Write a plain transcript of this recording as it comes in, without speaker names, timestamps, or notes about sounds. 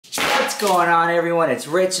going on, everyone? It's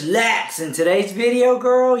RICHLUX. In today's video,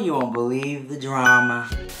 girl, you won't believe the drama.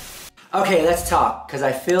 Okay, let's talk, because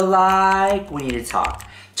I feel like we need to talk.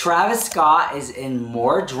 Travis Scott is in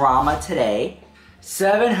more drama today.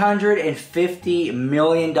 $750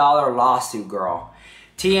 million lawsuit, girl.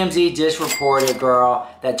 TMZ just reported, girl,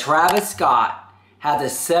 that Travis Scott had the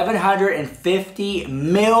 $750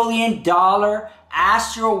 million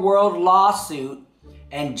ASTRO World lawsuit,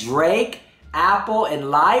 and Drake, Apple,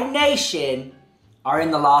 and Live Nation are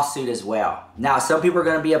in the lawsuit as well. Now, some people are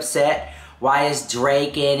going to be upset. Why is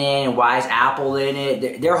Drake in it and why is Apple in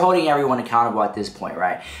it? They're holding everyone accountable at this point,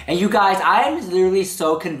 right? And you guys, I am literally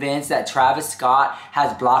so convinced that Travis Scott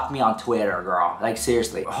has blocked me on Twitter, girl. Like,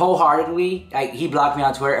 seriously. Wholeheartedly, like, he blocked me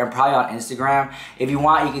on Twitter and probably on Instagram. If you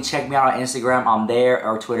want, you can check me out on Instagram. I'm there,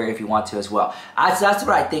 or Twitter if you want to as well. That's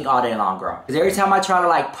what I think all day long, girl. Because every time I try to,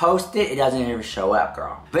 like, post it, it doesn't even show up,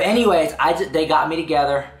 girl. But anyways, they got me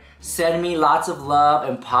together. Send me lots of love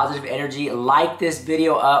and positive energy. Like this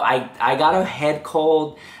video up. I got a head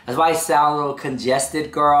cold. That's why I sound a little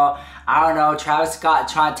congested, girl. I don't know. Travis Scott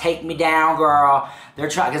trying to take me down, girl. They're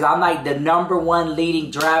trying, because I'm like the #1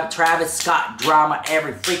 leading Travis Scott drama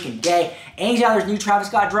every freaking day. Anytime there's new Travis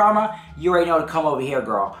Scott drama, you already know to come over here,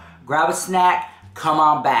 girl. Grab a snack, come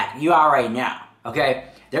on back. You already know, okay?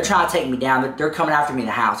 They're trying to take me down. They're coming after me in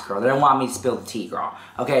the house, girl. They don't want me to spill the tea, girl.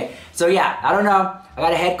 Okay? So, yeah, I don't know. I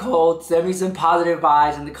got a head cold. Send me some positive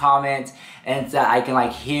vibes in the comments, and so I can,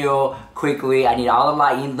 like, heal quickly. I need all the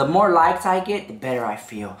likes. The more likes I get, the better I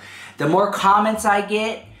feel. The more comments I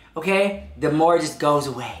get, okay, the more it just goes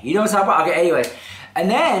away. You know what I'm talking about? Okay, anyway. And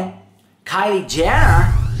then, Kylie Jenner,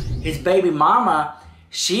 his baby mama,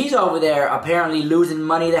 she's over there apparently losing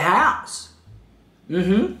money to the house.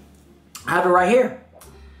 I have it right here.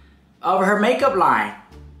 Over her makeup line.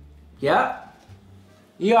 Yep.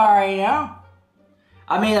 You already know.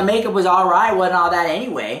 I mean, the makeup was alright, wasn't all that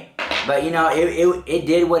anyway. But, you know, it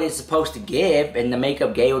did what it's supposed to give, and the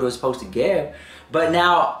makeup gave what it was supposed to give. But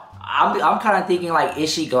now, I'm kind of thinking, like,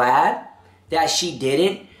 is she glad that she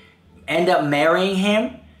didn't end up marrying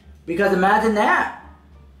him? Because imagine that.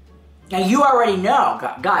 Now, you already know.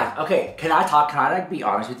 Guys, okay, can I talk? Can I, like, be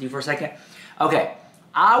honest with you for a second? Okay,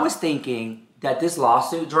 I was thinking that this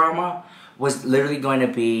lawsuit drama was literally going to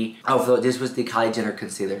be, oh, so this was the Kylie Jenner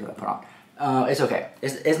concealer that I put on. It's okay.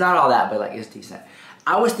 It's not all that, but, like, it's decent.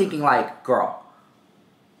 I was thinking, like, girl,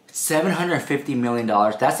 $750 million,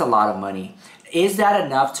 that's a lot of money. Is that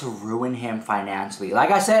enough to ruin him financially?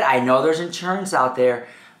 Like I said, I know there's insurance out there,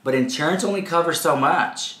 but insurance only covers so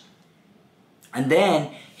much. And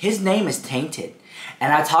then, his name is tainted.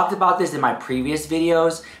 And I talked about this in my previous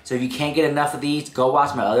videos, so if you can't get enough of these, go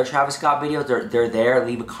watch my other Travis Scott videos. They're there.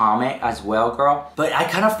 Leave a comment as well, girl. But I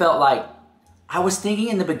kind of felt like, I was thinking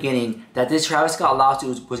in the beginning that this Travis Scott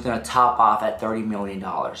lawsuit was going to top off at $30 million,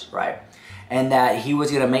 right? And that he was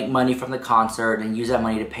going to make money from the concert and use that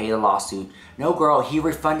money to pay the lawsuit. No, girl, he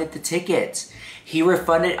refunded the tickets. He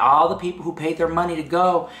refunded all the people who paid their money to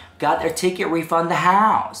go, got their ticket refund the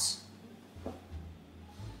house.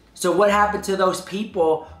 So what happened to those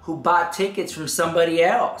people who bought tickets from somebody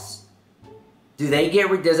else? Do they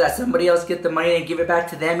does that somebody else get the money and give it back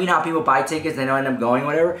to them? You know how people buy tickets, they don't end up going,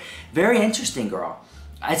 whatever? Very interesting, girl.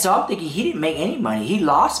 And so I'm thinking he didn't make any money. He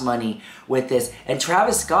lost money with this. And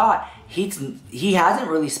Travis Scott, he hasn't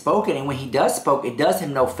really spoken. And when he does spoke, it does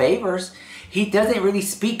him no favors. He doesn't really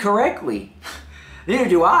speak correctly. Neither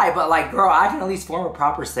do I, but, like, girl, I can at least form a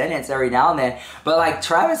proper sentence every now and then. But, like,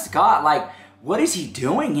 Travis Scott, like, what is he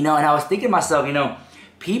doing? You know, and I was thinking to myself, you know,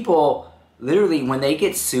 people literally, when they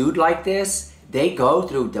get sued like this, they go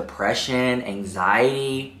through depression,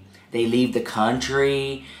 anxiety, they leave the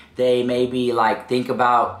country, they maybe, like, think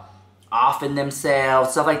about offing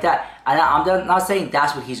themselves, stuff like that. And I'm not saying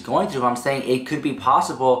that's what he's going through. I'm saying it could be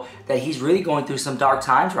possible that he's really going through some dark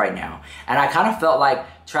times right now. And I kind of felt like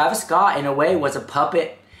Travis Scott, in a way, was a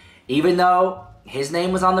puppet, even though his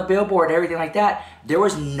name was on the billboard and everything like that. There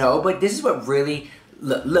was nobody. This is what really,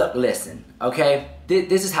 look, listen, okay?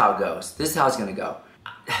 This is how it goes. This is how it's gonna go.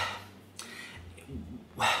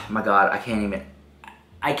 My God, I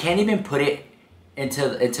can't even put it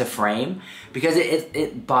into frame because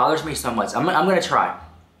it bothers me so much. I'm gonna try.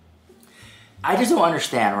 I just don't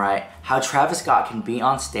understand, right, how Travis Scott can be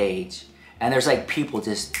on stage and there's, like, people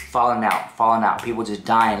just falling out, people just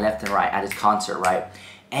dying left and right at his concert, right?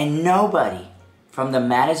 And nobody from the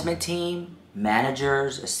management team,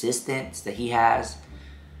 managers, assistants that he has,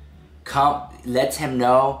 lets him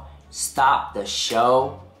know, stop the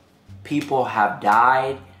show. People have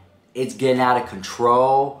died. It's getting out of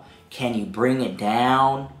control. Can you bring it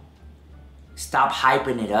down? Stop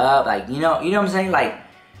hyping it up. Like, you know what I'm saying? Like,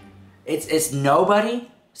 It's nobody.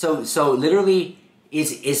 So literally,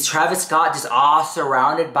 is Travis Scott just all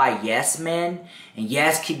surrounded by yes men? And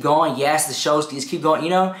yes, keep going. Yes, the shows just keep going, you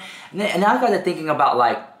know? And now I got to thinking about,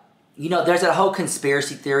 like, you know, there's a whole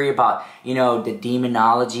conspiracy theory about, you know, the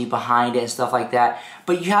demonology behind it and stuff like that.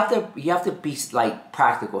 But you have to be, like,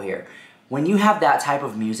 practical here. When you have that type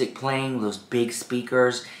of music playing, those big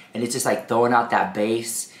speakers, and it's just like throwing out that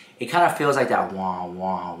bass, it kind of feels like that wah,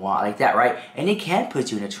 wah, wah, like that, right? And it can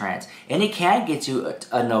put you in a trance. And it can get you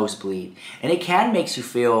a nosebleed. And it can make you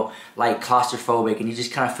feel like claustrophobic, and you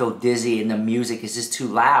just kind of feel dizzy, and the music is just too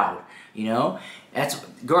loud, you know? That's,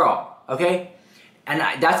 girl, okay? And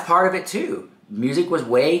that's part of it too. Music was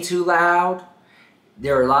way too loud.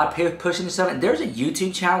 There were a lot of people pushing stuff. And there's a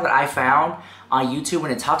YouTube channel that I found on YouTube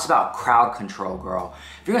when it talks about crowd control, girl.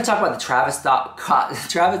 If you're gonna talk about the Travis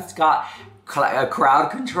Scott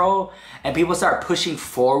crowd control, and people start pushing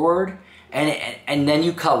forward, and then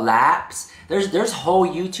you collapse. There's whole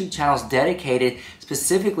YouTube channels dedicated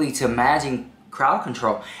specifically to managing crowd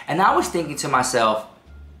control. And I was thinking to myself,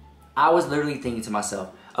 literally thinking to myself,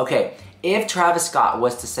 okay, if Travis Scott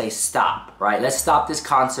was to say stop, right? Let's stop this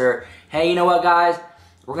concert. Hey, you know what, guys?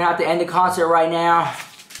 We're gonna have to end the concert right now.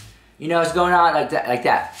 You know, it's going on like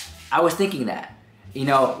that. I was thinking that. You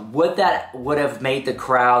know, would have made the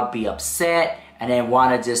crowd be upset and then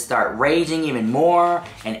want to just start raging even more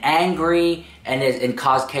and angry and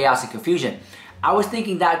cause chaos and confusion? I was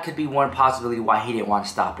thinking that could be one possibility why he didn't want to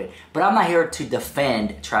stop it. But I'm not here to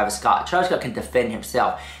defend Travis Scott. Travis Scott can defend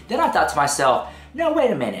himself. Then I thought to myself, no,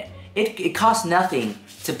 wait a minute. It costs nothing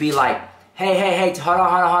to be like, hey, hold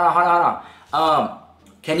on.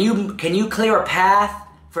 Can you clear a path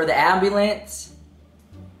for the ambulance?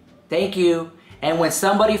 Thank you. And when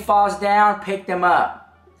somebody falls down, pick them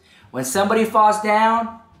up. When somebody falls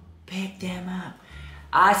down, pick them up.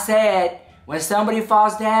 I said, when somebody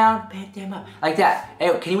falls down, pick them up. Like that.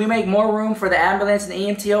 Hey, can we make more room for the ambulance and the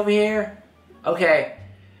EMT over here? Okay.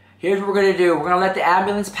 Here's what we're going to do. We're going to let the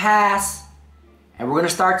ambulance pass. And we're going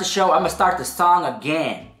to start the show. I'm going to start the song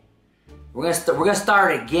again. We're going to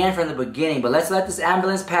start it again from the beginning. But let's let this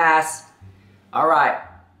ambulance pass. All right.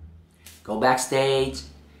 Go backstage.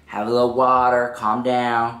 Have a little water, calm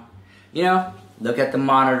down. You know, look at the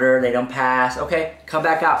monitor, they don't pass. Okay, come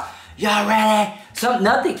back out. Y'all ready?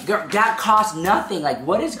 Nothing, girl, that costs nothing. Like,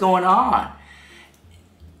 what is going on?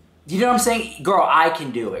 You know what I'm saying? Girl, I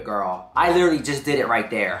can do it, girl. I literally just did it right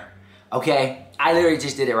there. Okay? I literally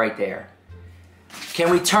just did it right there. Can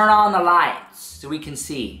we turn on the lights so we can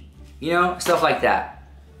see? You know, stuff like that.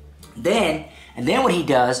 Then what he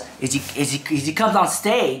does is he comes on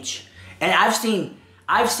stage, and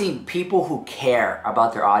I've seen people who care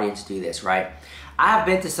about their audience do this, right? I have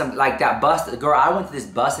been to some, like that girl, I went to this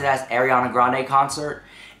busted ass Ariana Grande concert,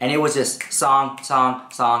 and it was just song,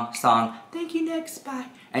 thank you, next, bye.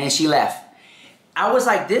 And then she left. I was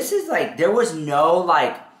like, this is like, there was no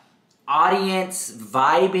like audience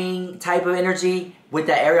vibing type of energy with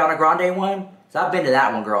that Ariana Grande one. So I've been to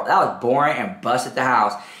that one, girl. That was boring and busted the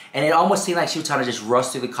house. And it almost seemed like she was trying to just rush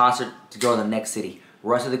through the concert to go to the next city.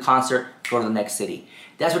 Rush through the concert, go to the next city.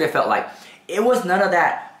 That's what it felt like. It was none of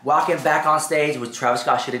that walking back on stage, which Travis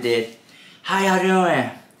Scott should have did. How y'all doing?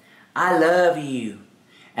 I love you.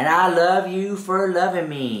 And I love you for loving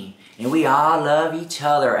me. And we all love each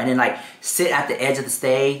other. And then like sit at the edge of the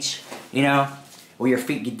stage, you know, where your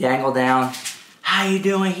feet get dangled down. How you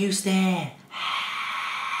doing, Houston?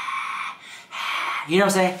 You know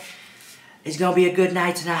what I'm saying? It's gonna be a good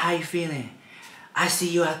night tonight. How you feeling? I see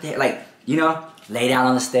you out there. Like, you know, lay down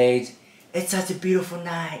on the stage. It's such a beautiful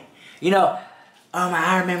night. You know,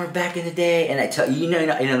 I remember back in the day, and I tell you know,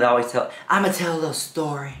 they always tell. I'm gonna tell a little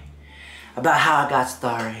story about how I got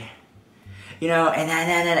started. You know, and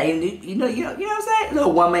you know what I'm saying? A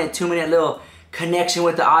little 1 minute, 2 minute little connection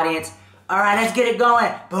with the audience. All right, let's get it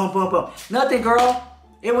going. Boom, boom, boom. Nothing, girl.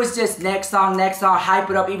 It was just next song, hype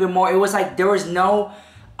it up even more. It was like there was no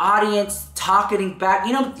audience talking back.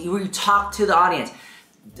 You know, where you talk to the audience.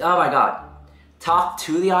 Oh my God. Talk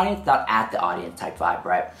to the audience, not at the audience type vibe,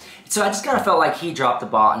 right? So I just kind of felt like he dropped the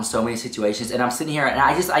ball in so many situations, and I'm sitting here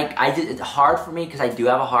and it's hard for me because I do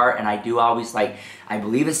have a heart, and I do always like, I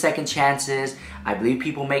believe in second chances. I believe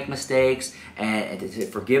people make mistakes and to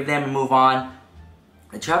forgive them and move on.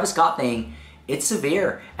 The Travis Scott thing, it's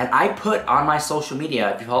severe. And I put on my social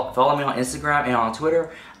media, if you follow me on Instagram and on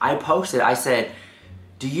Twitter, I posted, I said,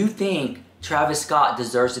 do you think Travis Scott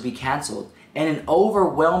deserves to be canceled? And an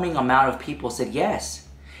overwhelming amount of people said yes.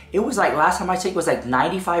 It was like, last time I checked, it was like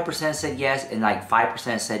 95% said yes and like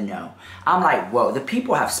 5% said no. I'm like, whoa, the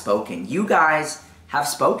people have spoken. You guys have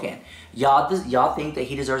spoken. Y'all think that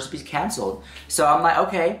he deserves to be canceled. So I'm like,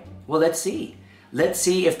 okay, Well, let's see. Let's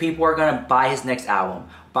see if people are gonna buy his next album,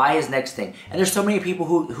 buy his next thing. And there's so many people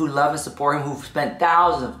who love and support him, who've spent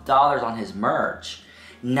thousands of dollars on his merch.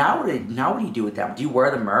 Now what do you do with that? Do you wear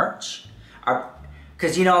the merch?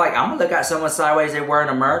 Because, you know, like, I'm gonna look at someone sideways, they're wearing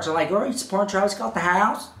a merch, I'm like, girl, you supporting Travis Scott the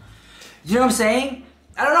house? You know what I'm saying?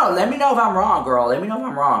 I don't know. Let me know if I'm wrong, girl. Let me know if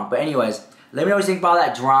I'm wrong. But anyways, let me know what you think about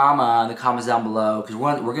that drama in the comments down below, because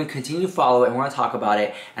we're going to continue to follow it, and we're going to talk about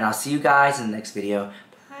it. And I'll see you guys in the next video.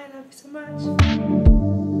 Bye. I love you so much.